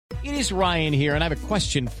It is Ryan here, and I have a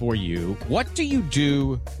question for you. What do you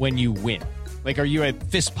do when you win? Like, are you a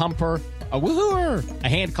fist pumper, a woohooer, a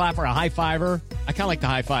hand clapper, a high fiver? I kind of like the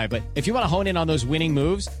high five, but if you want to hone in on those winning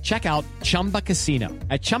moves, check out Chumba Casino.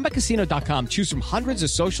 At ChumbaCasino.com, choose from hundreds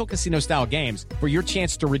of social casino-style games for your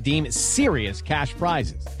chance to redeem serious cash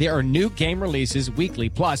prizes. There are new game releases weekly,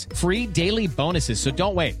 plus free daily bonuses. So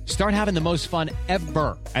don't wait. Start having the most fun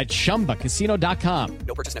ever at ChumbaCasino.com.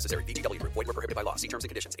 No purchase necessary. VGW Group. Void where prohibited by law. See terms and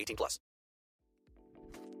conditions. 18+.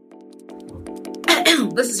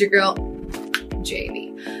 This is your girl,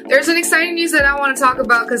 Jamie. There's an exciting news that I want to talk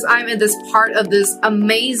about because I'm in this part of this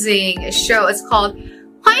amazing show. It's called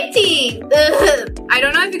Fighting. I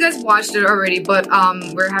don't know if you guys watched it already, but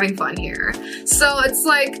we're having fun here. So it's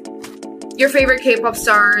like your favorite K-pop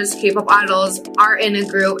stars, K-pop idols are in a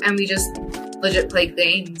group, and we just legit play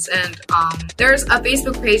games. And there's a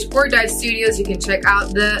Facebook page for Dive Studios. You can check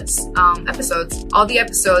out the episodes. All the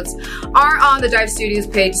episodes are on the Dive Studios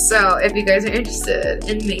page. So if you guys are interested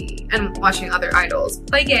in me and watching other idols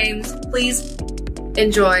play games, please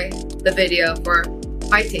enjoy the video for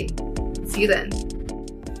Fighting. See you then.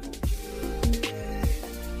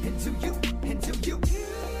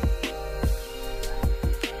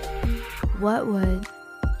 What would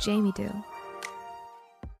Jamie do?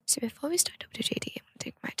 So before we start WJD, I'm gonna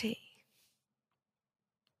take my tea.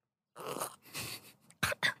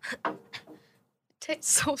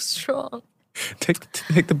 Tastes so strong.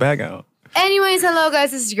 Take the bag out. Anyways, hello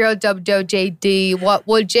guys, this is your girl WJD. What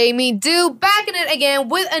would Jamie do? Back in it again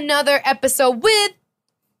with another episode with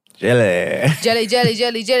Jelly. Jelly.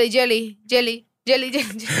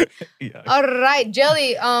 Yeah. All right,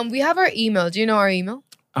 Jelly. We have our email. Do you know our email?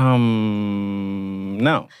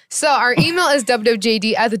 No. So our email is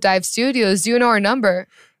wwjd@thedivestudios. Do you know our number?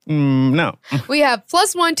 No. We have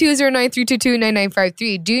 +1 209 322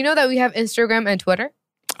 9953. Do you know that we have Instagram and Twitter?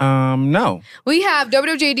 No. We have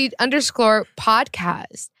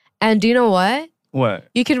WWJD_podcast. And do you know what? What?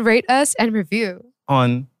 You can rate us and review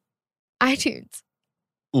On iTunes.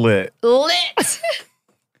 lit.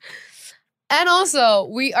 And also,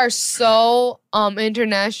 we are so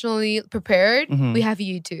internationally prepared. Mhm. We have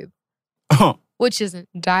YouTube, Oh. which is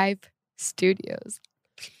Dive Studios.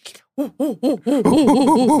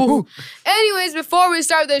 Anyways, before we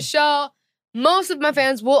start the show, most of my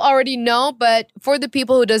fans will already know, but for the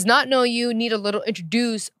people who does not know you, need a little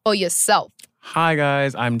introduce for yourself. Hi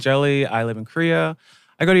guys, I'm Jelly. I live in Korea.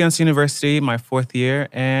 I go to Yonsei University, my 4th year,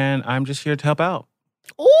 and I'm just here to help out.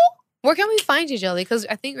 Ooh, where can we find you, Jelly? Because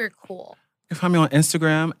I think we're cool. You can find me on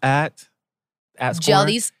Instagram at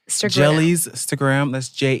Jelly's Instagram. Jelly's Instagram. That's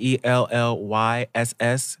JELLYSS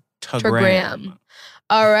Tagram.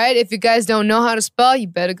 All right. If you guys don't know how to spell, you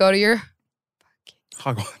better go to your...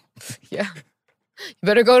 Hagwon. Yeah. You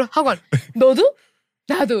better go to 학원. 너도?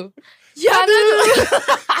 나도.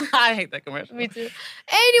 야도. I hate that commercial. Me too.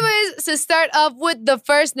 Anyways, to start off with the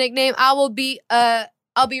first nickname, I'll be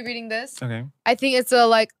reading this. Okay. I think it's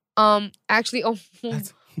actually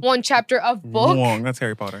one chapter of book. Wrong. That's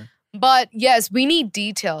Harry Potter. But yes, we need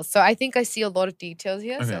details. So I think I see a lot of details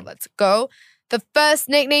here. So Okay. let's go. The first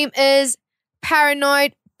nickname is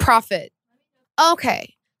Paranoid Prophet.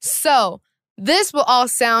 Okay, so this will all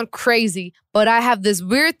sound crazy, but I have this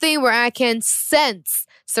weird thing where I can sense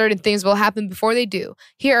certain things will happen before they do.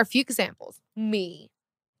 Here are a few examples. Me.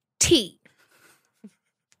 T.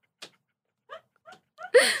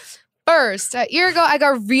 First, a year ago, I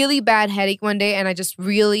got a really bad headache one day and I just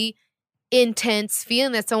really intense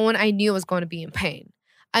feeling that someone I knew was going to be in pain.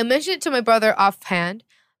 I mentioned it to my brother offhand.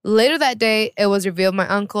 Later that day, it was revealed my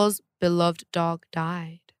uncle's beloved dog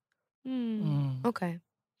died. Okay.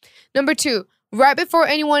 Number 2, right before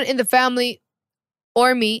anyone in the family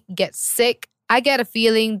or me gets sick, I get a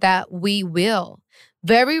feeling that we will.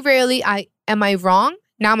 Very rarely am I wrong.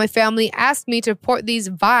 Now my family asks me to report these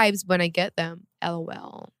vibes when I get them.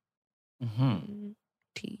 LOL.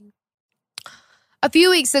 T. A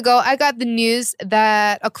few weeks ago, I got the news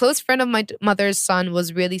that a close friend of my mother's son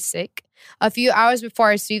was really sick. A few hours before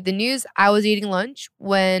I received the news, I was eating lunch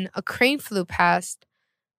when a crane flew past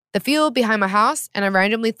the field behind my house, and I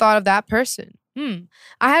randomly thought of that person.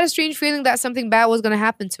 I had a strange feeling that something bad was going to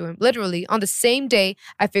happen to him. Literally, on the same day,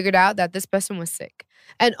 I figured out that this person was sick.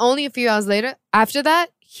 And only a few hours later, after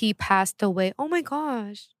that, he passed away. Oh my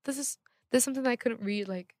gosh. This is something that I couldn't read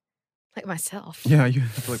like myself. Yeah, you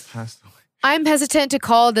have to passed away. I'm hesitant to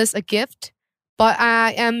call this a gift, but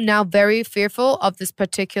I am now very fearful of this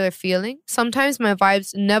particular feeling. Sometimes my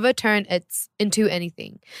vibes never turn into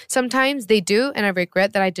anything. Sometimes they do, and I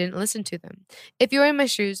regret that I didn't listen to them. If you were in my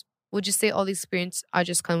shoes, would you say all these experiences are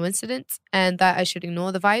just coincidence and that I should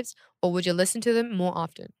ignore the vibes, or would you listen to them more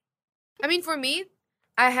often? I mean, for me,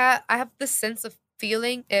 I have this sense of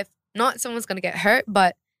feeling if not someone's gonna get hurt,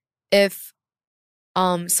 but if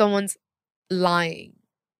someone's lying.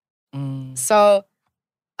 So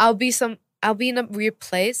I'll be in a weird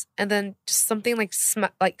place, and then just something like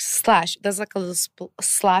slash. There's like a little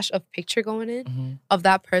slash of picture going in of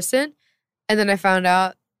that person, and then I found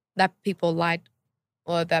out that people lied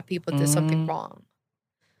or that people did something wrong.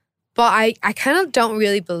 But I kind of don't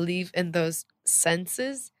really believe in those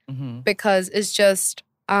senses because it's just,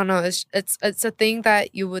 I don't know, it's a thing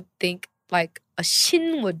that you would think like a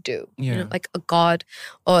shin would do, you know, like a god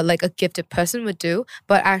or like a gifted person would do.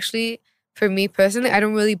 But actually, for me personally, I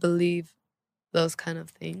don't really believe those kind of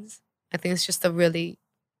things. I think it's just a really,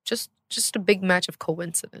 just a big match of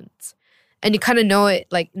coincidence. And you kind of know it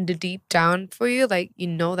like in the deep down for you, like you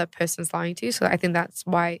know that person's lying to you. So I think that's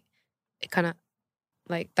why it kind of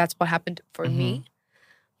like that's what happened for me.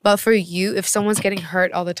 But for you, if someone's getting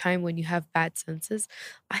hurt all the time when you have bad senses,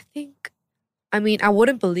 I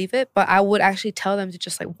wouldn't believe it, but I would actually tell them to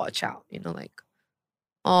just like watch out, you know, like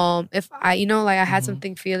if I, you know, like I had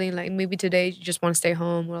something feeling like maybe today you just want to stay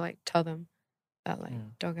home, or like tell them that like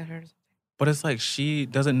don't get hurt or something. But it's like she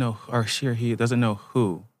doesn't know, or she or he doesn't know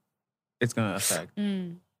who it's gonna affect.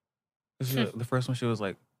 The first one she was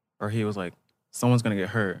like, or he was like, someone's gonna get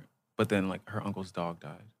hurt, but then like her uncle's dog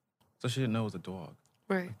died, so she didn't know it was a dog.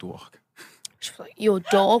 Right. A dog. She was like, yo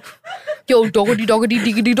dog, yo doggity doggity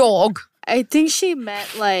diggity dog. I think she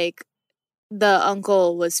meant like the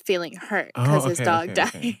uncle was feeling hurt because his dog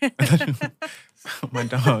died. My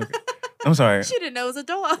dog. I'm sorry. She didn't know it was a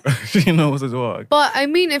dog. She didn't know it was a dog. But I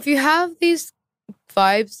mean, if you have these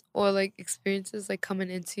vibes or like experiences like coming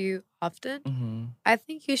into you often, I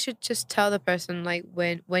think you should just tell the person like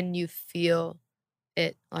when you feel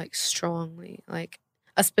it like strongly, like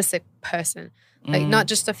a specific person, like not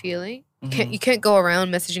just a feeling. You can't go around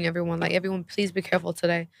messaging everyone like, everyone please be careful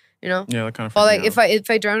today, you know? Yeah, that kind of. Or like if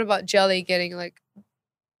I dreamt about Jelly getting like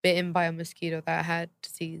bitten by a mosquito that had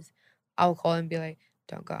disease, I will call and be like,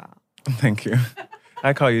 don't go out. Thank you.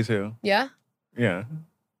 I call you too. Yeah? Yeah.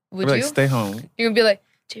 Would We're you? like, stay home. You're gonna be like,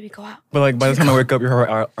 Jamie, go out. But like by the time I wake up, you're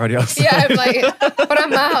already outside. Yeah, I'm like, but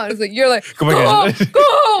I'm out. It's like, you're like, Go back in. Go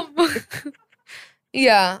home.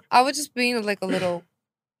 Yeah, I would just be like a little,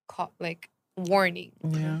 like, warning.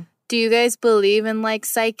 Yeah. Do you guys believe in like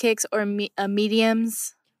psychics or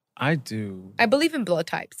mediums? I do. I believe in blood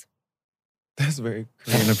types. That's very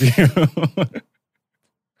Korean of you.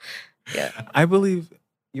 Yeah. I believe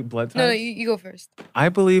you blood type. No, you go first. I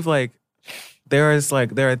believe like there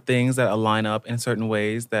are things that align up in certain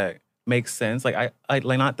ways that make sense. Like I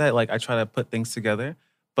like not that like I try to put things together,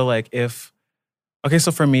 but like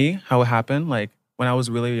so for me, how it happened, like when I was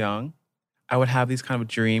really young, I would have these kind of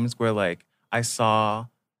dreams where like I saw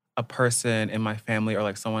a person in my family or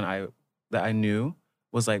like someone that I knew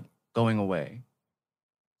was like going away.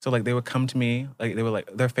 So like they would come to me, like they would like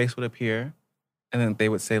their face would appear, and then they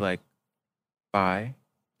would say like, bye.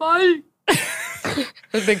 Bye.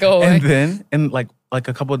 They go away. And then, in like a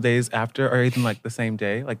couple of days after, or even like the same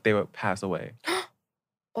day, like they would pass away.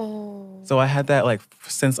 Oh. So I had that like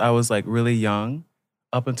since I was like really young,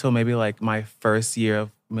 up until maybe like my first year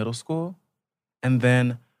of middle school, and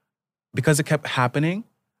then because it kept happening,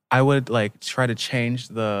 I would like try to change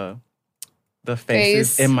the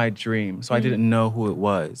faces in my dream, so I didn't know who it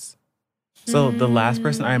was. So the last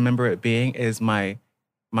person I remember it being is my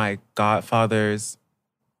godfather's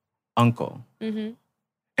uncle.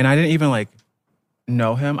 And I didn't even like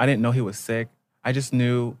know him. I didn't know he was sick. I just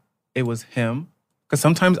knew it was him. Because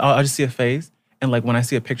sometimes I'll just see a face, and like when I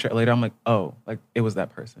see a picture later, I'm like, oh, like it was that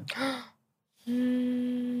person.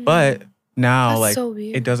 But now That's like so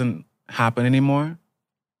weird. it doesn't happen anymore.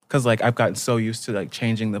 Because like I've gotten so used to like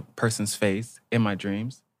changing the person's face in my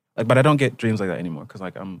dreams. Like, but I don't get dreams like that anymore. Because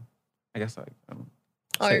like I'm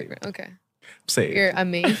saved. Okay. Saved. You're a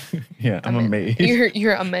maid. Yeah, I'm a maid.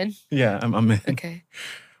 You're a man. Yeah, I'm a man. Okay.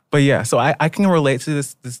 But yeah, so I can relate to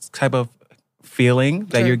this type of feeling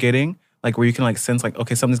that Sure. you're getting, like where you can like sense like,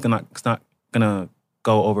 okay, something's not gonna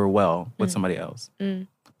go over well with somebody else.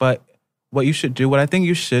 But what I think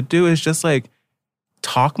you should do is just like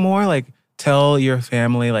talk more, like tell your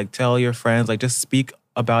family, like tell your friends, like just speak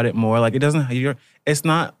about it more. Like it's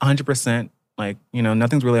not 100%, like, you know,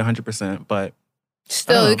 nothing's really 100%, but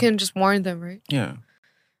Still, Oh. you can just warn them, right? yeah.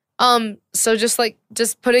 So just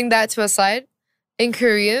putting that to a side, in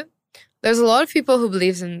Korea, there's a lot of people who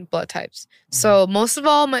believes in blood types. So most of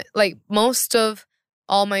all my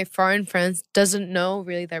foreign friends doesn't know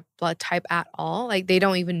really their blood type at all. Like they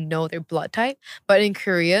don't even know their blood type. But in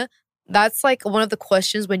Korea, that's like one of the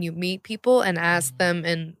questions when you meet people and ask them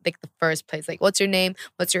in like the first place, like, what's your name?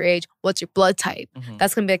 What's your age? What's your blood type?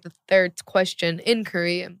 That's gonna be like the third question in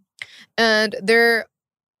Korean. And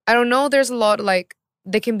I don't know, there's a lot like,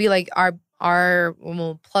 they can be like R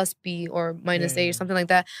plus B or minus A or something like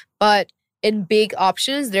that. But in big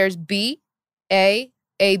options, there's B, A,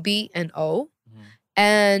 AB, and O.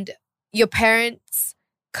 And your parents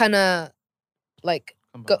kind of like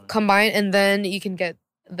combine, and then you can get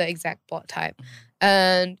the exact blood type.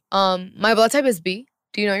 And my blood type is B.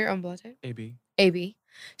 Do you know your own blood type? AB. AB.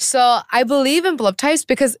 So I believe in blood types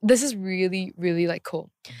because this is really, really like cool.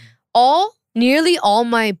 Nearly all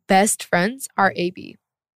my best friends are AB.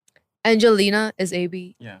 Angelina is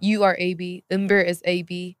AB. Yeah. You are AB. Umber is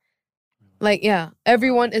AB. Like, yeah,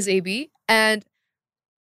 everyone is AB. And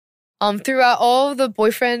throughout all the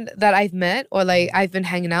boyfriend that I've met or like I've been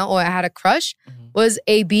hanging out or I had a crush was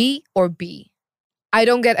AB or B. I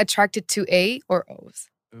don't get attracted to A or O's.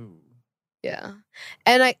 Ooh. Yeah.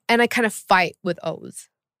 And I kind of fight with O's.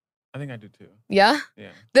 I think I do too. Yeah?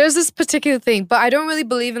 Yeah. There's this particular thing, but I don't really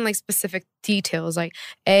believe in like specific details. Like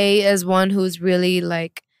A is one who's really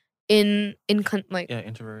like introvert.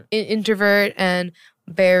 Introvert and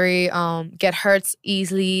very get hurts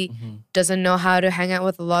easily, doesn't know how to hang out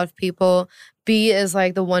with a lot of people. B is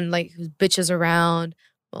like the one like who bitches around.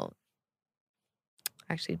 Well,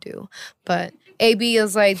 actually do. But AB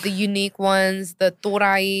is like the unique ones, the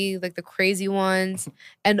torai, like the crazy ones.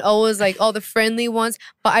 And O is like all the friendly ones.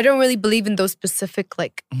 But I don't really believe in those specific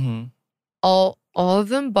like all of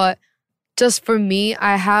them. But just for me,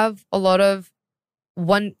 I have a lot of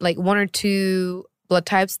one or two blood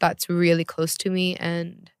types that's really close to me,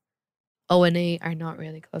 and O and A are not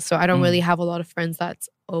really close. So I don't really have a lot of friends that's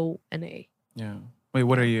O and A. Yeah. Wait,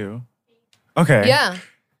 what are you? Okay. Yeah.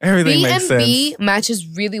 Everything B makes and sense. B matches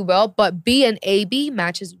really well, but B and AB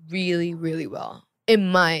matches really, really well in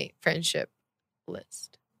my friendship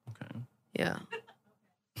list. Okay. Yeah.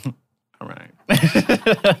 All right.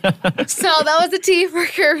 So that was the tea for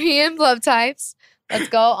Korean blood types. Let's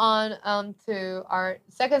go on to our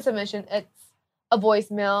second submission. It's a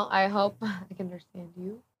voicemail. I hope I can understand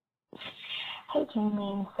you. Hey,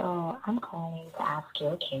 Jamie. So I'm calling to ask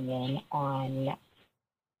your opinion on,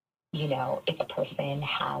 if a person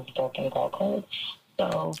has broken girl code.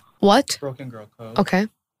 So What? Broken girl code. Okay.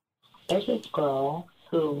 there's this girl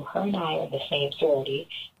who, her and I are the same sorority,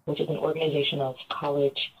 which is an organization of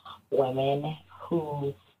college women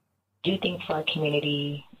who do things for our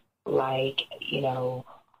community, like,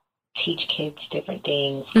 teach kids different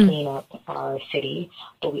things, clean up our city,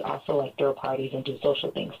 but we also throw parties and do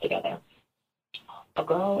social things together. A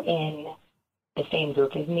girl in the same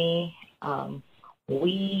group as me,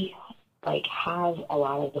 we have a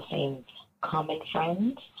lot of the same common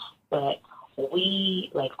friends, but we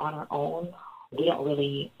on our own, we don't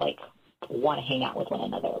really want to hang out with one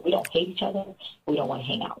another. We don't hate each other. We don't want to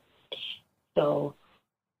hang out. So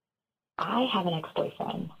I have an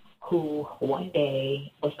ex-boyfriend who one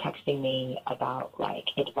day was texting me about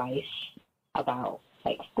advice about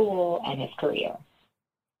school and his career.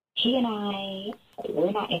 He and I,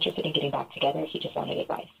 we're not interested in getting back together. He just wanted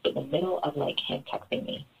advice. But in the middle of him texting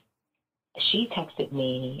me, she texted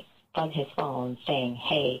me from his phone saying,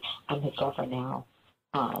 "Hey, I'm his girlfriend now.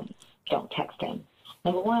 Don't text him."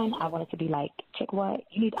 Number one, I wanted to be like, "Chick, what?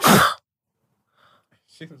 You need to..."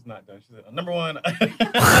 She was not done. She said, "Number one."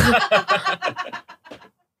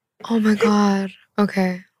 Oh my God.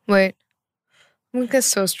 Okay. Wait. I'm gonna get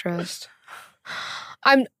so stressed.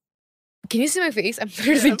 Can you see my face? I'm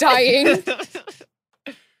literally dying. To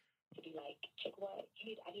be like, "Chick, what?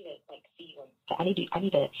 I need to see you. I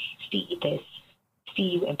need to see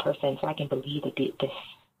you in person so I can believe that this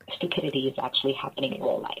stupidity is actually happening in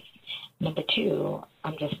real life." Number two,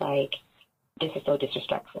 I'm just this is so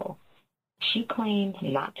disrespectful. She claims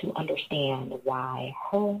not to understand why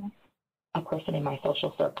her, a person in my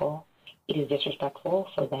social circle, it is disrespectful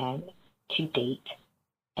for them to date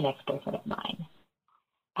an ex-boyfriend of mine.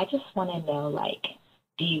 I just want to know,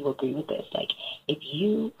 do you agree with this? If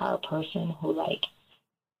you are a person who,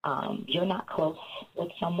 you're not close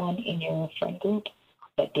with someone in your friend group,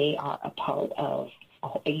 but they are a part of,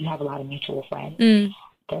 you have a lot of mutual friends,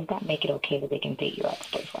 does that make it okay that they can date your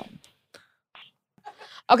ex-boyfriend?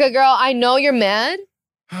 Okay, girl, I know you're mad.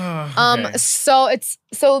 Okay. So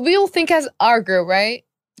we'll think as our group, right?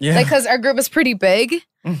 Yeah. Because our group is pretty big.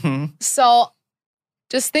 Mm-hmm. So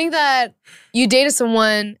just think that you dated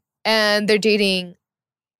someone and they're dating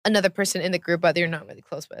another person in the group, but they're not really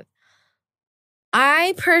close with.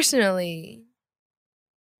 I personally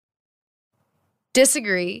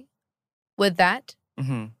disagree with that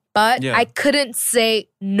but Yeah. I couldn't say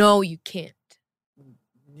no, you can't.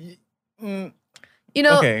 Mm, You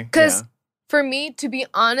know, okay. because Yeah. for me, to be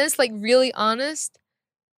honest, like really honest,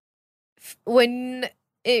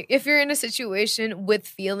 if you're in a situation with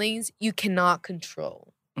feelings you cannot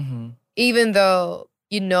control, Mm-hmm. even though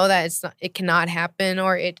you know that it cannot happen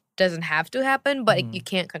or it doesn't have to happen, but Mhm. you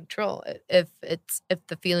can't control it if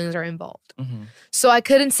the feelings are involved. Mm-hmm. So I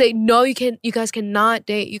couldn't say no. You guys cannot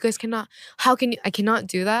date. You guys cannot. How can you? I cannot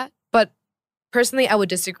do that. But personally, I would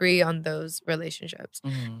disagree on those relationships.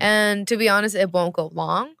 Mm-hmm. And to be honest, it won't go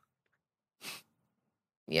long.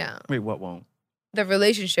 Yeah, Wait, what won't? the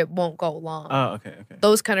relationship won't go long. Oh, okay.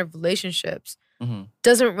 Those kind of relationships Mm-hmm.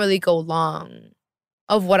 doesn't really go long,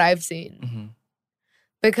 of what I've seen, Mm-hmm.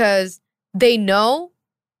 because they know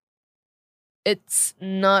it's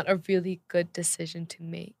not a really good decision to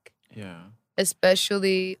make. Yeah.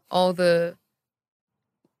 Especially all the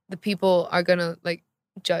people are gonna like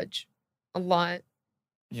judge a lot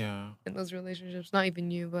Yeah. in those relationships. Not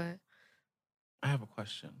even you, but I have a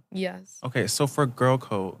question. yes. Okay, so for girl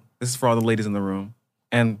code, this is for all the ladies in the room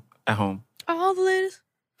and at home. All the ladies.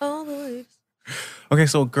 Okay,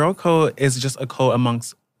 so girl code is just a code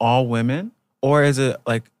amongst all women, or is it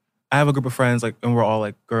like I have a group of friends like and we're all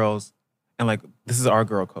like girls, and like this is our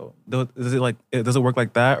girl code? Does it work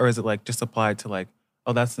like that, or is it like just applied to like,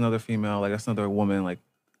 oh, that's another female, like that's another woman, like?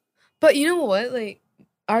 But you know what? Like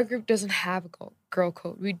our group doesn't have a girl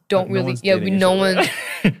code. We don't no really. one's Yeah, dating each no other.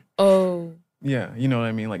 one. Oh, Yeah, you know what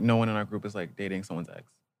I mean. Like no one in our group is like dating someone's ex,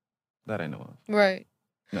 that I know of. right.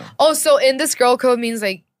 No. Oh, so in this girl code means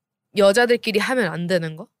like 여자들끼리 하면 안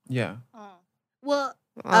되는 거? Yeah. Well,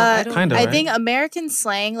 I don't. Kinda, I right? think American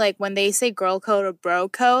slang, like when they say girl code or bro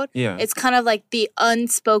code, Yeah. it's kind of like the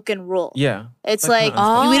unspoken rule. Yeah. It's Like, like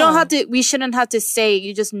kinda we don't Oh. have to. We shouldn't have to say.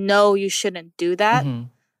 You just know you shouldn't do that. Mhm.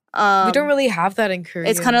 We don't really have that in Korea.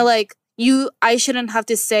 It's kind of like I shouldn't have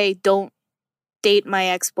to say don't date my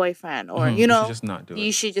ex-boyfriend, or Mhm. you know, should just not do you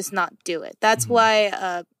it. should just not do it. That's Mhm.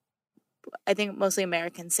 why I think mostly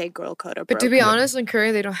Americans say girl code or bro But to be code. honest, in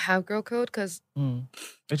Korea they don't have girl code because Mm.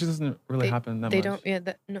 It just doesn't really happen that they much. don't.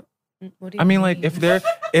 Yeah, no. What do you I mean, like mean? if they're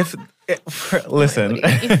listen, What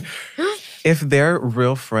do you mean? if they're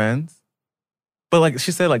real friends, but like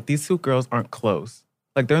she said, like these two girls aren't close.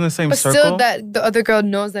 Like they're in the same But circle. still, that the other girl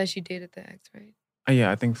knows that she dated the ex, right?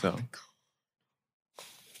 Yeah, I think so.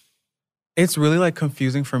 It's really like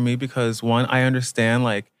confusing for me because one, I understand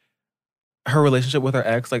like her relationship with her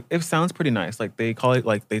ex, like it sounds pretty nice. Like they call it,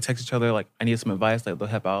 like they text each other, like I need some advice, like they'll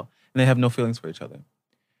help out, and they have no feelings for each other.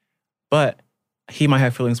 But he might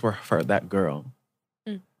have feelings for that girl.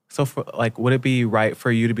 Mm. So for like, would it be right for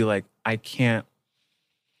you to be like, I can't?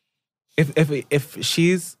 If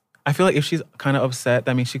she's, I feel like if she's kind of upset,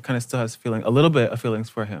 that means she kind of still has a little bit of feelings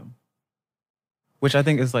for him, which I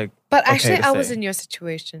think is like. But okay actually, to I was say. in your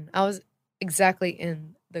situation. I was exactly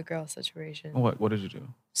in the girl situation. What did you do?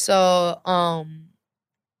 So,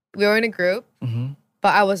 we were in a group, Mm-hmm.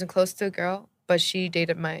 but I wasn't close to a girl, but she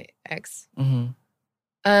dated my ex. Mm-hmm.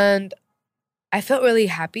 And I felt really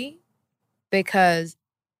happy because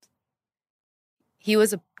he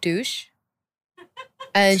was a douche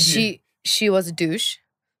and she was a douche.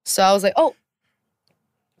 So I was like, oh,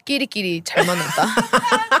 끼리끼리 잘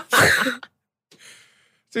만났다.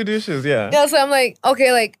 Two dishes, yeah. Yeah, so I'm like,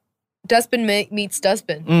 okay, like dustbin meets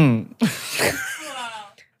dustbin. Mm.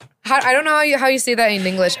 I don't know how you say that in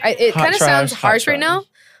English. It Hot kind of trash, sounds hot harsh right trash. now,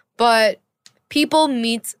 but people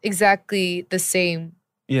meet exactly the same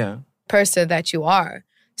Yeah. person that you are.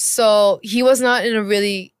 So he was not in a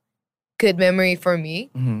really good memory for me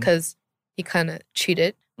Mm-hmm. because he kind of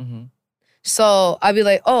cheated. Mm-hmm. So I'd be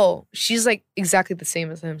like, oh, she's like exactly the same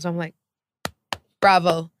as him. So I'm like,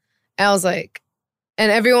 bravo. And I was like,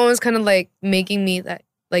 and everyone was kind of like making me that,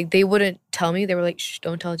 like they wouldn't tell me. They were like, shh,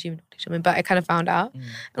 don't tell Jimin. But I kind of found out. And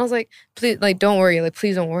I was like, please, like, don't worry. Like,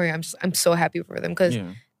 please don't worry. I'm so happy for them because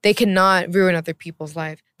Yeah. they cannot ruin other people's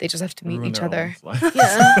life. They just have to meet Ruin each their other. own life.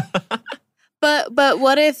 Yeah. But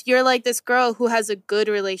what if you're like this girl who has a good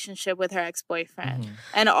relationship with her ex-boyfriend Mhm.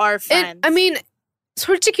 and are friends? And I mean,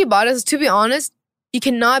 솔직히 말해서, to be honest, you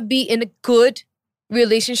cannot be in a good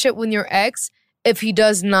relationship with your ex if he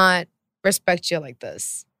does not respect you like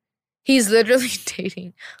this. He's literally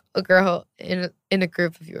dating a girl in a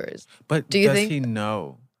group of yours. But Do you does think- he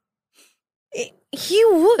know? He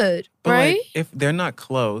would, But right? like, if they're not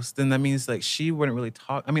close, then that means like she wouldn't really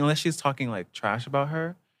talk. I mean, unless she's talking like trash about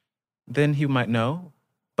her, then he might know.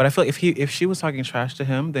 But I feel like if she was talking trash to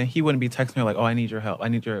him, then he wouldn't be texting her like, "Oh, I need your help. I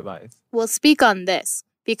need your advice." Well, speak on this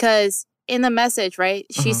because in the message, right,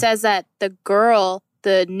 she Uh-huh. says that the girl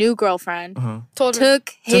the new girlfriend Told her.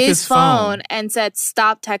 took his phone and said,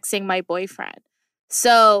 "Stop texting my boyfriend."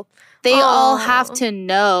 So they all have to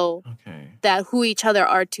know that who each other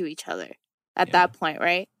are to each other at that point,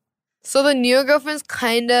 right? So the new girlfriend's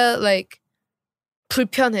kind of like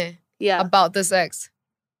불편해 about this ex.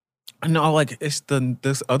 No, like this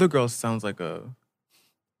other girl sounds like a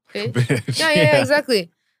bitch. Yeah, exactly.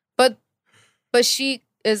 But she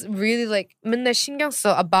is really like 맨날 신경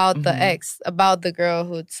써 about the ex, about the girl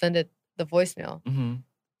who sent it the voicemail.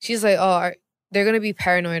 She's like, oh, they're gonna be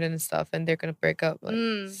paranoid and stuff, and they're gonna break up.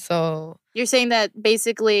 Like, so you're saying that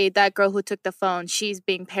basically that girl who took the phone, she's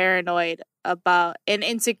being paranoid about and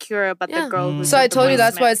insecure about the girl who. So I told you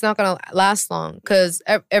that's why it's not gonna last long, because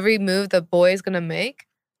every move the boy is gonna make,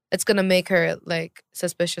 it's gonna make her like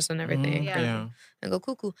suspicious and everything. And go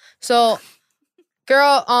cuckoo. So,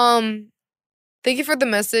 girl, thank you for the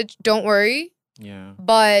message. Don't worry. Yeah.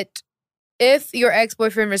 But if your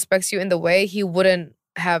ex-boyfriend respects you in the way, he wouldn't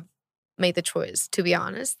have made the choice, to be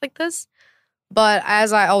honest, like this. But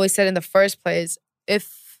as I always said in the first place,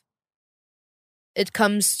 if it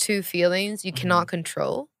comes to feelings you cannot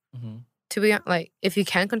control, to be like, if you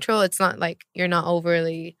can control, it's not like you're not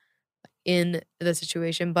overly in the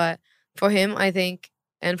situation. But for him, I think,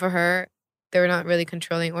 and for her, they're not really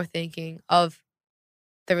controlling or thinking of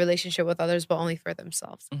the relationship with others, but only for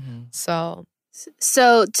themselves. So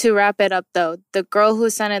to wrap it up, though, the girl who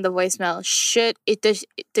sent in the voicemail,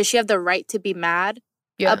 does she have the right to be mad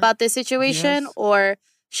about this situation, or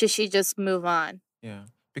should she just move on? Yeah,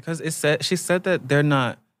 because she said that they're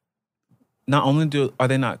not only are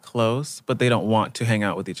they not close, but they don't want to hang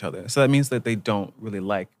out with each other. So that means that they don't really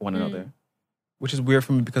like one another, which is weird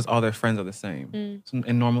for me because all their friends are the same. So,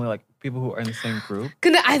 and normally, like, people who are in the same group.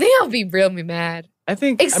 I think I'll be real mad. I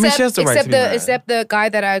mean, she has the right to be mad. Except the guy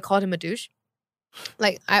that I called him a douche.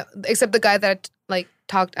 Except the guy that like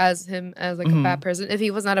talked as him as like a bad person. If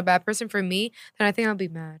he was not a bad person for me, then I think I'll be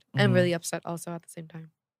mad and really upset also at the same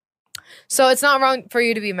time. So it's not wrong for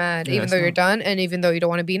you to be mad, even though you're done and even though you don't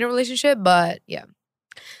want to be in a relationship. But yeah,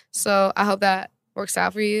 so I hope that works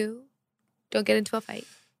out for you. Don't get into a fight.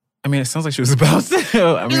 I mean, it sounds like she was about to.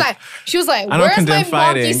 She was like, "Where's my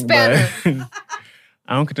monkey spanner?"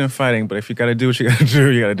 I don't condemn fighting, but if you gotta do what you gotta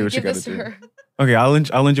do, you gotta do what you gotta do. Okay, I'll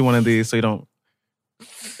lend you one of these so you don't.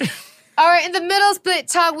 All right, in the middle split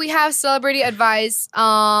talk, we have celebrity advice.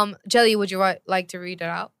 Jelly, would you like to read it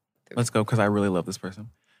out? Let's go, because I really love this person.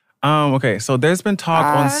 Okay, so there's been talk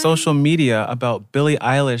on social media about Billie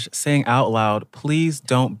Eilish saying out loud, "Please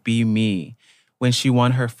don't be me," when she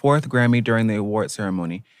won her 4th Grammy during the award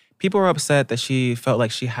ceremony. People were upset that she felt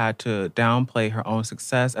like she had to downplay her own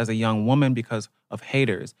success as a young woman because of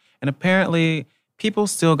haters. And apparently, people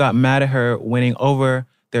still got mad at her winning over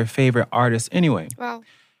their favorite artist anyway. Wow.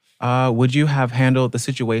 Would you have handled the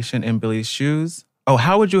situation in Billie's shoes?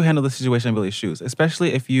 How would you handle the situation in Billie's shoes?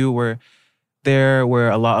 Especially if you were there were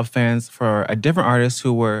a lot of fans for a different artist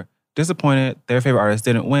who were disappointed their favorite artist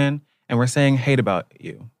didn't win and were saying hate about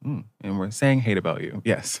you. And we're saying hate about you.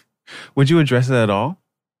 Yes. Would you address it at all?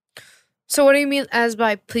 So what do you mean as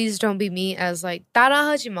by please don't be me, as like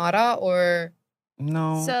따라하지 마라, or?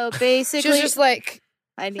 No. So basically, she was just like,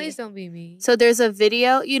 please don't be me. So there's a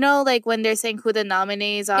video, you know, like when they're saying who the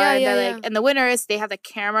nominees are, and the winner is, they have the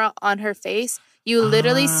camera on her face. You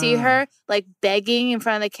literally see her like begging in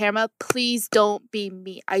front of the camera, "Please don't be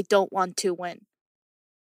me. I don't want to win."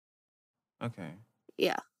 Okay.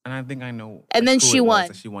 Yeah. And I think I know. And then she won.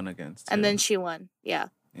 That she won against. And then she won. Yeah.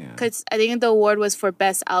 Because I think the award was for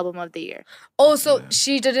Best Album of the Year. Oh, so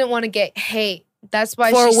she didn't want to get hate. That's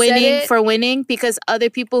why for she winning, said it? For winning, because other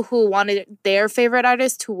people who wanted their favorite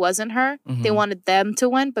artist, who wasn't her, they wanted them to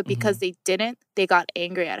win, but because they didn't, they got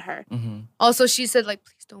angry at her. Also, she said like,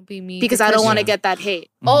 "Please don't be me," because I don't want to get that hate.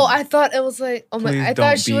 Oh, I thought it was like, I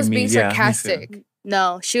thought she was being sarcastic.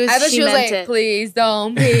 No, she was. I thought she was like, it. "Please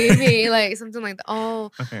don't be me," like something like that. Oh,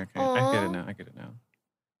 okay. I get it now.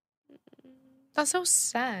 That's so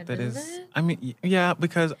sad. That isn't is. it? I mean, yeah,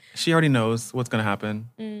 because she already knows what's gonna happen,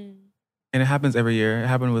 and it happens every year. It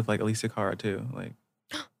happened with like Alicia Cara too. Like,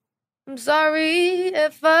 I'm sorry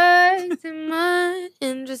if I seem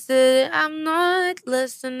uninterested. I'm not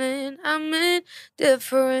listening. I'm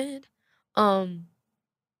indifferent.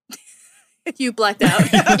 You blacked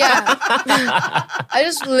out. Yeah. I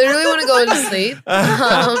just literally want to go to sleep.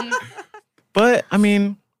 But I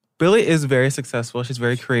mean, Billie is very successful. She's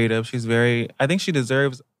very creative. I think she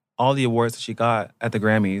deserves all the awards that she got at the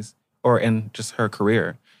Grammys or in just her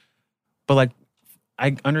career. But like,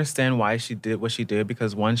 I understand why she did what she did,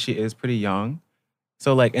 because one, she is pretty young.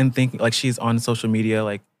 So like, and thinking like she's on social media,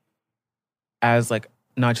 like as like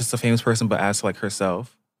not just a famous person, but as like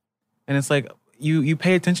herself. And it's like you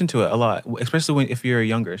pay attention to it a lot, especially if you're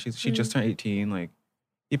younger. She just turned 18. Like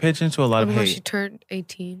you pay attention to a lot of hate. She turned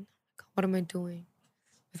 18. What am I doing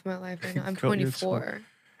with my life right now? I'm 24.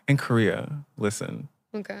 In Korea, listen.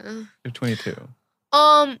 Okay. You're 22.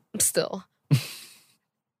 Still.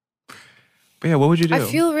 But yeah, what would you do? I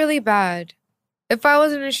feel really bad. If I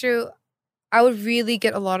was in a shoe, I would really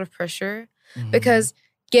get a lot of pressure because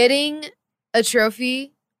getting a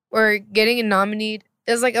trophy or getting a nominee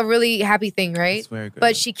is like a really happy thing, right? It's very good.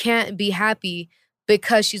 But she can't be happy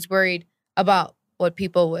because she's worried about what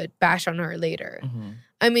people would bash on her later.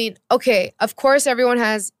 I mean, okay, of course everyone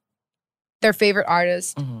has their favorite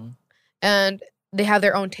artist and they have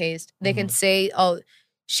their own taste. They can say, oh,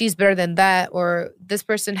 she's better than that, or this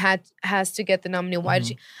person has to get the nominee. Why did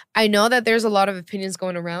she? I know that there's a lot of opinions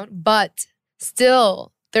going around, but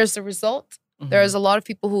still, there's the result. There's a lot of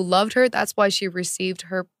people who loved her. That's why she received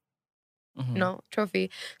her,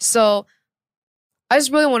 trophy. So I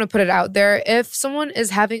just really want to put it out there. If someone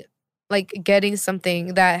is getting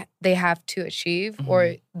something that they have to achieve,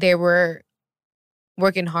 or they were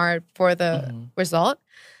working hard for the result,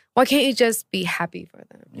 why can't you just be happy for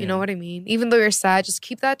them? You know what I mean? Even though you're sad, just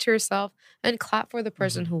keep that to yourself and clap for the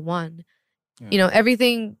person who won. You know,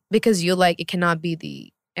 everything because you like it cannot be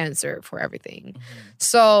the answer for everything.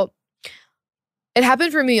 So it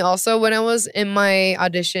happened for me also when I was in my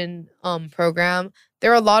audition program.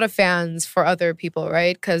 There were a lot of fans for other people,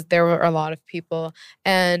 right? Because there were a lot of people.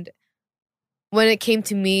 And when it came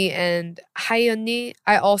to me and Haeyeonni,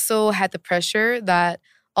 I also had the pressure that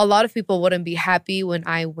a lot of people wouldn't be happy when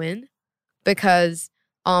I win because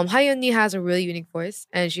Haeyeonni has a really unique voice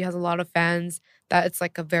and she has a lot of fans that it's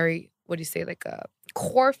like a very, what do you say, like a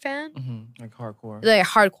core fan? Like hardcore. Like a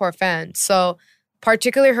hardcore fan. So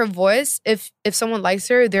particularly her voice, if someone likes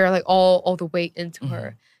her, they're like all the way into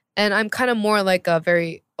her. And I'm kind of more like a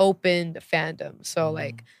very open fandom. So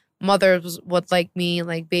like mothers would like me,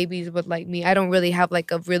 like babies would like me. I don't really have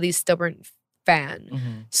like a really stubborn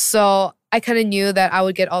fan. So I kind of knew that I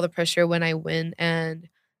would get all the pressure when I win. And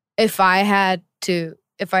if I get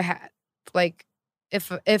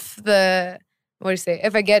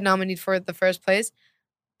nominated for the first place,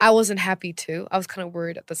 I wasn't happy too. I was kind of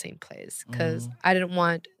worried at the same place because I didn't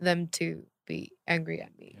want them to be angry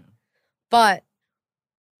at me. But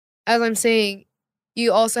as I'm saying,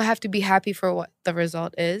 you also have to be happy for what the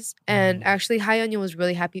result is. And actually, Haeyeonni was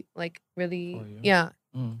really happy,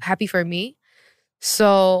 happy for me.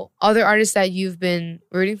 So other artists that you've been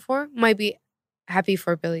rooting for might be happy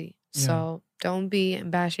for Billie. So don't be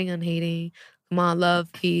bashing and hating. Come on,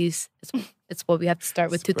 love, peace. It's what we have to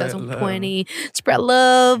start with. 2020. Spread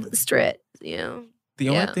love, The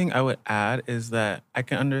only thing I would add is that I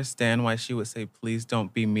can understand why she would say, please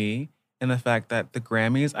don't be me. And the fact that the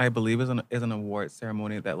Grammys, I believe, is an award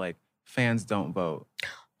ceremony that like fans don't vote.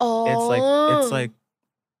 It's like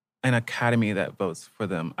an academy that votes for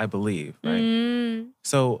them, I believe, right?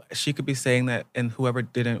 So she could be saying that, and whoever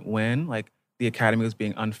didn't win, like the academy was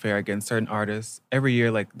being unfair against certain artists. Every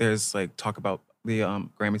year, like there's like talk about the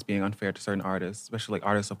Grammys being unfair to certain artists, especially like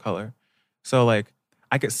artists of color. So like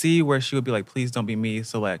I could see where she would be like, please don't be me.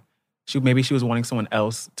 So like maybe she was wanting someone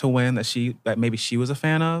else to win that maybe she was a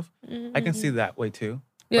fan of. I can see that way too.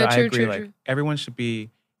 Yeah, but true, I agree. true. Everyone should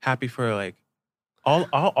be happy for like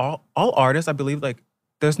all artists. I believe like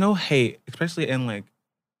there's no hate, especially in like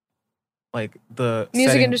the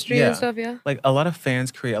music industry and stuff. Yeah, like a lot of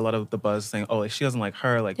fans create a lot of the buzz saying, oh, like she doesn't like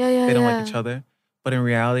her, like they don't like each other. But in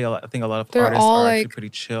reality, I think a lot of artists are actually pretty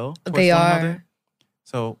chill towards one another.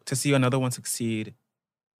 So to see another one succeed,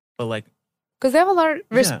 but like because they have a lot of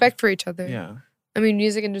respect for each other. Yeah. I mean,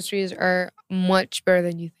 music industries are much better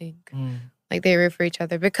than you think. Like they root for each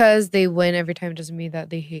other because they win every time. Doesn't mean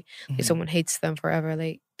that they hate. If someone hates them forever,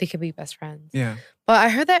 like they can be best friends. Yeah. But I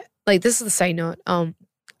heard that like this is the side note.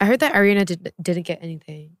 I heard that Ariana didn't get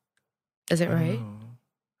anything. Is it right?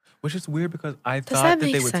 Which is weird because I thought that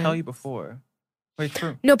they would tell you before. Wait,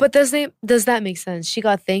 true. No, but does that make sense? She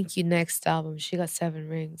got Thank You next album. She got 7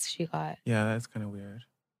 rings. She got. Yeah, that's kind of weird.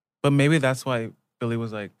 But maybe that's why Billie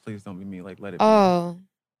was like, please don't be me. Like, let it be. Oh,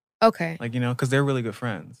 okay. Like, because they're really good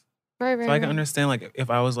friends. Right. So I can understand, like,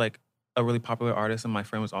 if I was, like, a really popular artist and my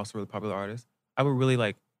friend was also a really popular artist, I would really,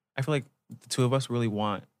 like, I feel like the two of us really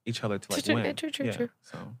want each other to, like, win. True.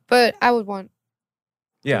 So. But I would want.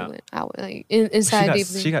 Yeah. To win. I would, like, inside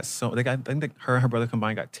deeply. She got I think her and her brother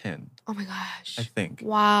combined got 10. Oh, my gosh. I think.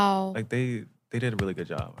 Wow. Like, they did a really good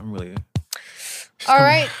job. I'm really. All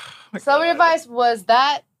right. Celebrity advice was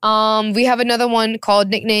that. We have another one called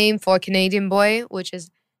Nickname for Canadian Boy, which is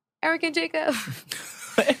Eric and Jacob.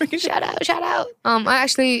 Shout out. I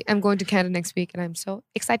actually am going to Canada next week and I'm so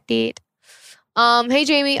excited. Hey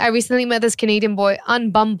Jamie, I recently met this Canadian boy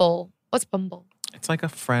on Bumble. What's Bumble? It's like a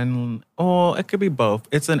friend. Oh, it could be both.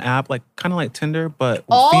 It's an app like kind of like Tinder, but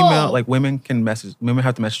Oh. female, like women can message. Women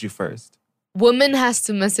have to message you first. Woman has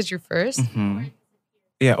to message you first? Mm-hmm.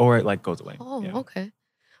 Yeah, or it like goes away. Oh, Yeah. okay.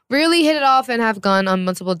 Really hit it off and have gone on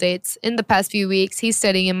multiple dates. In the past few weeks, he's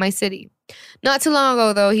studying in my city. Not too long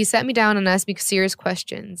ago, though, he sat me down and asked me serious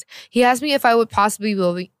questions. He asked me if I would possibly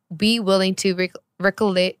be willing to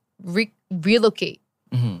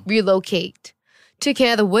relocate to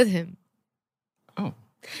Canada with him. Oh.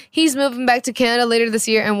 He's moving back to Canada later this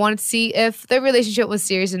year and wanted to see if the relationship was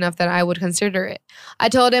serious enough that I would consider it. I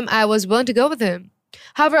told him I was willing to go with him.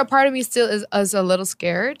 However, a part of me still is a little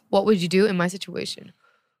scared. What would you do in my situation?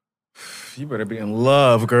 You better be in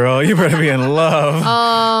love, girl. You better be in love.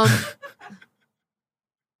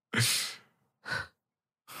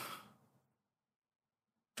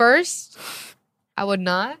 First, I would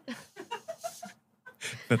not.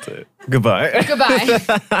 That's it. Goodbye. Goodbye.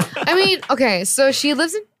 I mean, okay, so she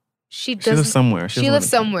lives somewhere. She lives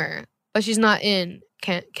somewhere, but she's not in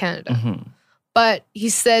Canada. Mm-hmm. But he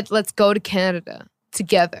said, let's go to Canada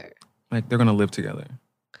together. Like they're gonna live together.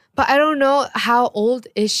 But I don't know, how old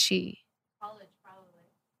is she? College, probably.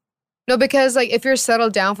 No, because like if you're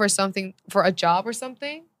settled down for something, for a job or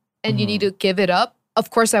something, and you need to give it up, of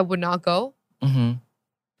course I would not go. Mm-hmm.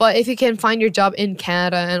 But if you can find your job in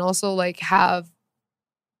Canada and also like have,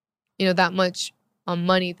 that much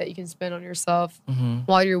money that you can spend on yourself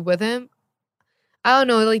while you're with him, I don't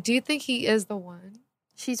know. Like, do you think he is the one?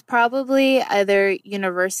 She's probably either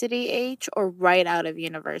university age or right out of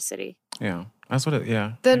university. Yeah, that's what it.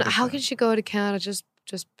 Yeah. Then how can she go to Canada just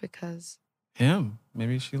because? Him?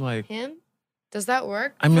 Maybe she like Him? Does that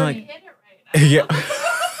work? I mean, like, yeah.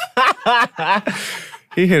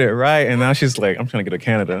 He hit it right, and now she's like, I'm trying to get to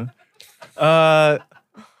Canada. I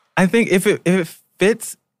think if it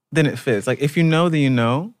fits, then it fits. Like, if you know, then you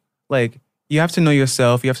know. Like, you have to know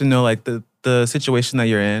yourself. You have to know like the situation that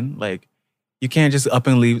you're in. Like, you can't just up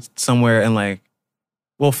and leave somewhere and like.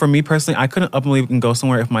 Well, for me personally, I couldn't up and leave and go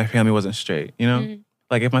somewhere if my family wasn't straight. You know,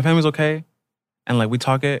 like if my family's okay, and like we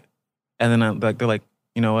talk it, and then they're like,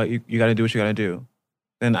 you know what, you got to do what you got to do,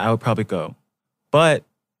 then I would probably go. But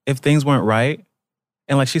if things weren't right,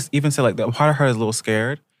 and like she's even said like the part of her is a little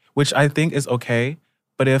scared, which I think is okay.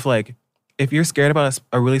 But if you're scared about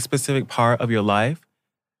a really specific part of your life,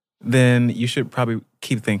 then you should probably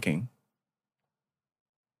keep thinking.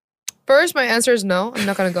 First, my answer is no. I'm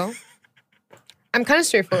not gonna go. I'm kind of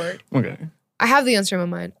straightforward. Okay. I have the answer in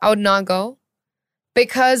my mind. I would not go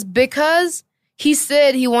because he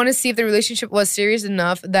said he wanted to see if the relationship was serious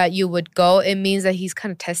enough that you would go. It means that he's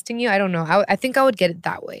kind of testing you. I don't know. I think I would get it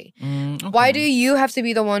that way. Okay. Why do you have to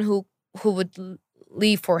be the one who would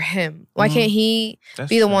leave for him? Why can't he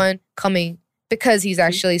be the one coming? Because he's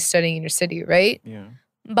actually studying in your city, right? Yeah.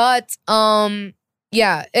 But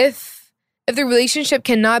yeah, if the relationship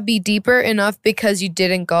cannot be deeper enough because you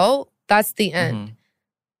didn't go, that's the end.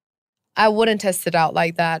 I wouldn't test it out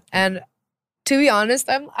like that. And to be honest,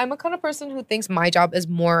 I'm a kind of person who thinks my job is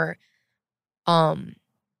more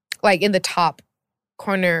like in the top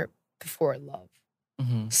corner before love.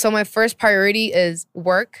 So my first priority is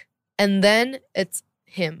work and then it's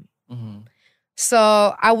him.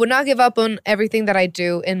 So I would not give up on everything that I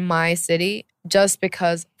do in my city just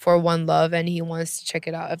because for one love and he wants to check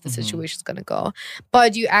it out if the situation's gonna go.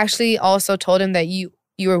 But you actually also told him that you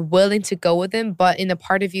are willing to go with him, but in a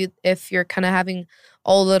part of you, if you're kind of having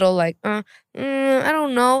a little like, I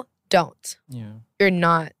don't know, don't. Yeah. You're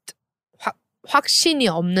not. 확신이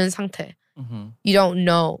없는 상태. You don't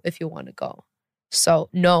know if you want to go. So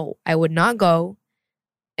no, I would not go.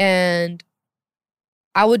 And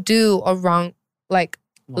I would do a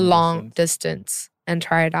long distance and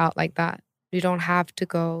try it out like that. You don't have to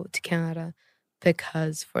go to Canada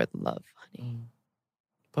because for the love, honey.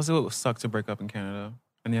 Plus, it would suck to break up in Canada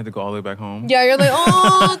and you have to go all the way back home. Yeah, you're like,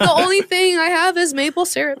 oh, the only thing I have is maple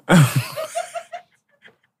syrup.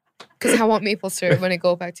 Because I want maple syrup when I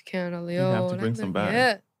go back to Canada. Like, you have to bring some back.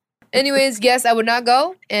 Yeah. Anyways, yes, I would not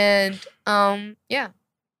go. And yeah,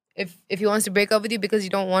 if he wants to break up with you because you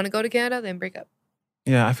don't want to go to Canada, then break up.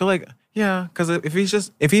 Yeah, I feel like, yeah, because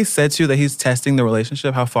if he said to you that he's testing the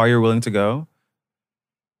relationship, how far you're willing to go,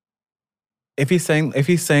 if he's saying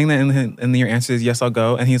that and your answer is yes, I'll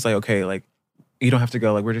go, and he's like, okay, like, you don't have to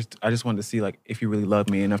go, like, I just wanted to see, like, if you really love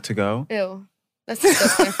me enough to go. Ew. That's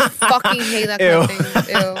disgusting. I fucking hate that kind of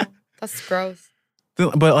thing. Ew. That's gross.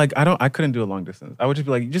 But, like, I couldn't do a long distance. I would just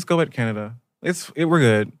be like, just go back to Canada. We're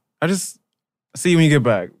good. I just see you when you get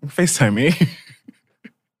back. FaceTime me.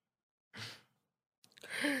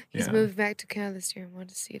 He's moving back to Canada this year. I want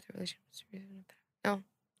to see if the relationship is No,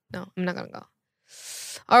 I'm not gonna go.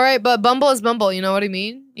 All right, but Bumble is Bumble. You know what I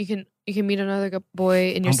mean? You can meet another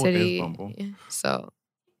boy in your Bumble city. is Bumble. Yeah, so,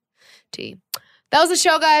 that was the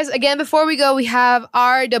show, guys. Again, before we go, we have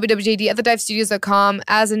our WWJD at thedivestudios.com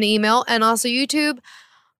as an email, and also YouTube.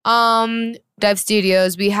 Dive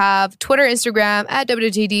Studios. We have Twitter, Instagram at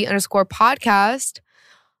WWJD_podcast.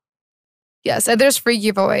 Yes, and there's free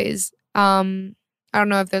giveaways. I don't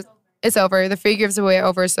know if there's. It's over. The free giveaway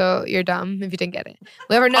over, so you're dumb if you didn't get it.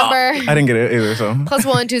 We have our number. I didn't get it either, so.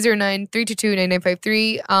 +1 209 322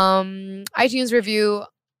 9953. iTunes review.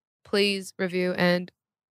 Please review and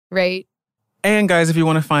rate. And guys, if you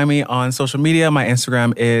want to find me on social media, my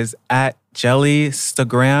Instagram is at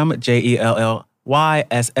Jellystagram, JELLYSS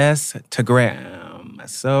Tagram.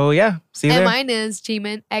 So yeah, see you there. And mine is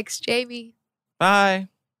Gman X Jamie. Bye.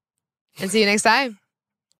 And see you next time.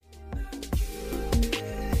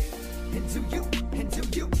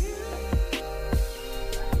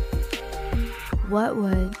 What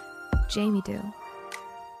would Jamie do?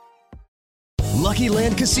 Lucky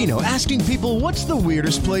Land Casino, asking people, what's the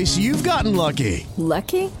weirdest place you've gotten lucky?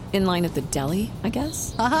 Lucky? In line at the deli, I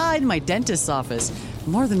guess? Aha, in my dentist's office.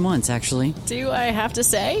 More than once, actually. Do I have to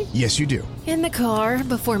say? Yes, you do. In the car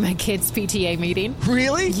before my kids' PTA meeting.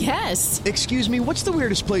 Really? Yes. Excuse me, what's the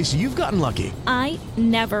weirdest place you've gotten lucky? I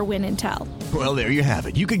never win and tell. Well, there you have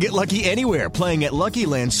it. You can get lucky anywhere, playing at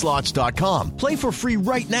LuckyLandSlots.com. Play for free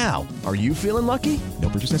right now. Are you feeling lucky? No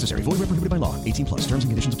purchase necessary. Void where prohibited by law. 18+. Terms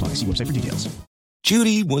and conditions apply. See website for details.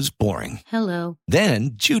 Judy was boring. Hello.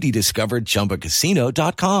 Then Judy discovered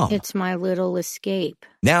ChumbaCasino.com. It's my little escape.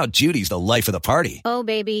 Now Judy's the life of the party. Oh,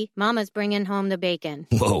 baby, mama's bringing home the bacon.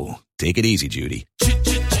 Whoa, take it easy, Judy.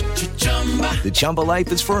 The Chumba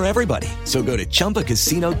life is for everybody. So go to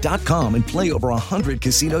ChumbaCasino.com and play over 100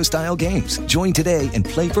 casino-style games. Join today and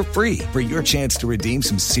play for free for your chance to redeem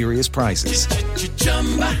some serious prizes.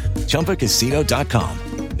 ChumbaCasino.com.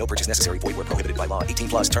 No purchase necessary. Void where prohibited by law.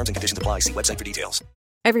 18+. Terms and conditions apply. See website for details.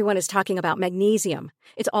 Everyone is talking about magnesium.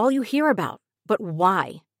 It's all you hear about. But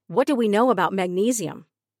why? What do we know about magnesium?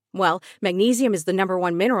 Well, magnesium is the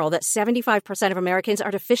 #1 mineral that 75% of Americans are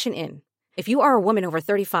deficient in. If you are a woman over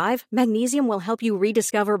 35, magnesium will help you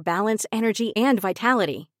rediscover balance, energy, and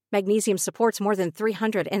vitality. Magnesium supports more than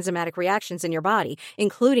 300 enzymatic reactions in your body,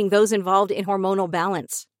 including those involved in hormonal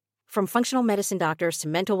balance. From functional medicine doctors to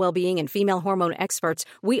mental well-being and female hormone experts,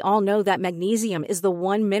 we all know that magnesium is the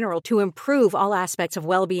one mineral to improve all aspects of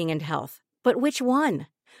well-being and health. But which one?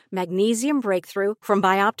 Magnesium Breakthrough from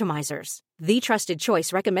Bioptimizers, the trusted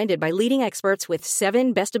choice recommended by leading experts with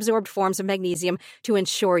 7 best-absorbed forms of magnesium to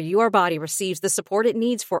ensure your body receives the support it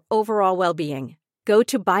needs for overall well-being. Go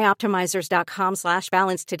to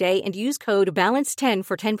bioptimizers.com/balance today and use code BALANCE10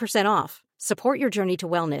 for 10% off. Support your journey to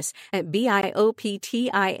wellness at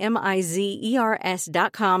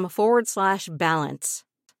bioptimizers.com/balance.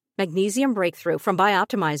 Magnesium Breakthrough from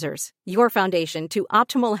Bioptimizers, your foundation to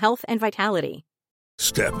optimal health and vitality.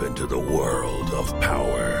 Step into the world of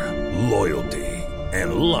power, loyalty,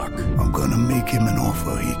 and luck. I'm gonna make him an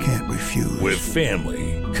offer he can't refuse. With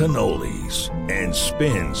family, cannolis, and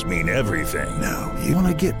spins mean everything. Now, you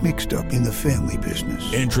wanna get mixed up in the family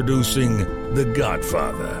business. Introducing The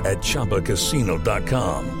Godfather at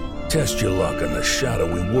ChumbaCasino.com. Test your luck in the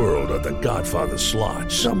shadowy world of The Godfather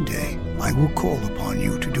slot. Someday, I will call upon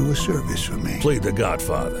you to do a service for me. Play The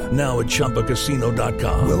Godfather now at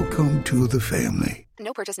ChumbaCasino.com. Welcome to the family.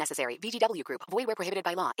 No purchase necessary. VGW Group. Void where prohibited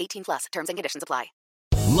by law. 18+. Terms and conditions apply.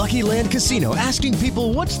 Lucky Land Casino, asking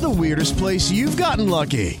people, what's the weirdest place you've gotten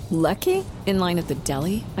lucky? Lucky? In line at the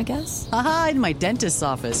deli, I guess? Aha, in my dentist's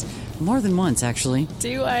office. More than once, actually.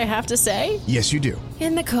 Do I have to say? Yes, you do.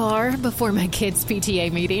 In the car before my kids'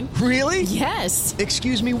 PTA meeting. Really? Yes.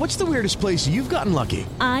 Excuse me, what's the weirdest place you've gotten lucky?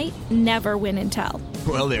 I never win and tell.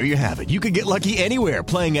 Well, there you have it. You can get lucky anywhere,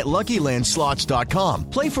 playing at LuckyLandSlots.com.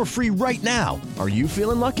 Play for free right now. Are you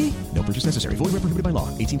feeling lucky? No purchase necessary. Void where prohibited by law.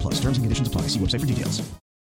 18+. Terms and conditions apply. See website for details.